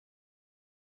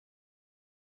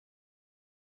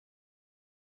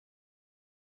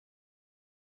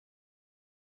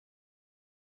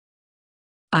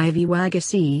Ivy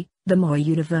Wangechi, the Moi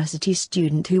University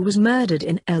student who was murdered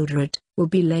in Eldoret, will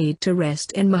be laid to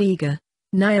rest in Mahiga,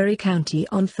 Nyeri County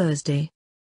on Thursday.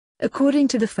 According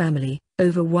to the family,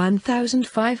 over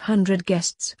 1,500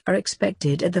 guests are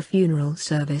expected at the funeral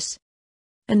service.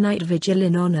 A night vigil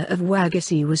in honor of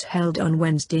Wangeci was held on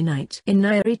Wednesday night in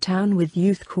Nyeri town with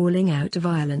youth calling out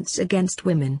violence against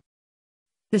women.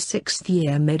 The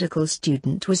sixth-year medical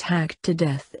student was hacked to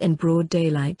death in broad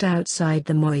daylight outside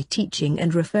the Moi Teaching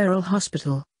and Referral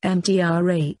Hospital,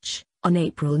 MTRH, on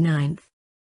April 9.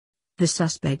 The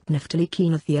suspect Neftali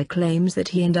Kinathia claims that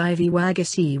he and Ivy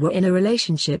Wangechi were in a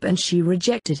relationship and she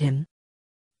rejected him.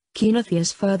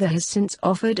 Kinathia's father has since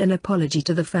offered an apology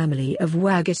to the family of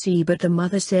Wangeci, but the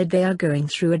mother said they are going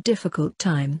through a difficult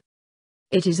time.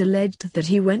 It is alleged that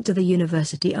he went to the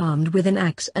university armed with an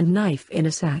axe and knife in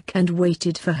a sack and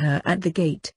waited for her at the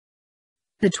gate.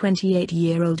 The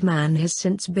 28-year-old man has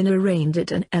since been arraigned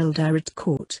at an Eldoret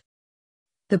court.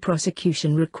 The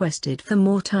prosecution requested for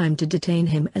more time to detain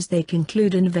him as they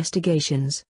conclude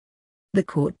investigations. The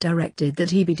court directed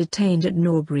that he be detained at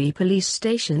Norbury police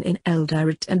station in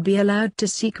Eldoret and be allowed to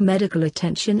seek medical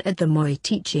attention at the Moi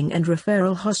Teaching and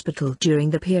Referral Hospital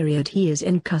during the period he is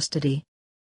in custody.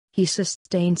 He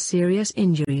sustained serious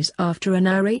injuries after an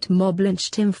irate mob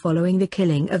lynched him following the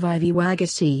killing of Ivy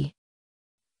Wangechi.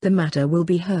 The matter will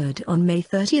be heard on May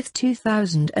 30,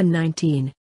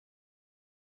 2019.